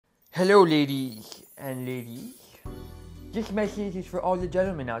Hello, ladies and ladies. This message is for all the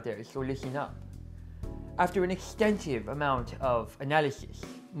gentlemen out there, so listen up. After an extensive amount of analysis,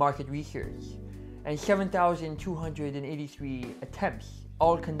 market research, and 7,283 attempts,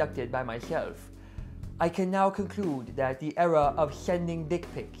 all conducted by myself, I can now conclude that the era of sending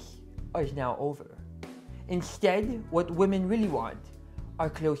dick pics is now over. Instead, what women really want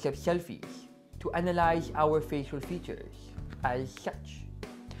are close-up selfies to analyze our facial features as such.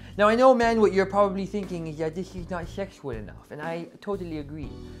 Now, I know, men, what you're probably thinking is that this is not sexual enough, and I totally agree.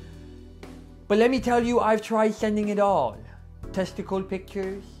 But let me tell you, I've tried sending it all. Testicle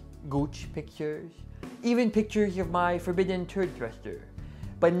pictures, gooch pictures, even pictures of my forbidden turd thruster.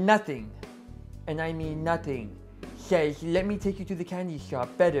 But nothing, and I mean nothing, says, let me take you to the candy shop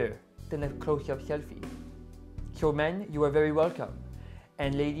better than a close-up selfie. So men, you are very welcome.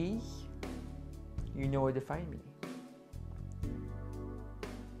 And ladies, you know where to find me.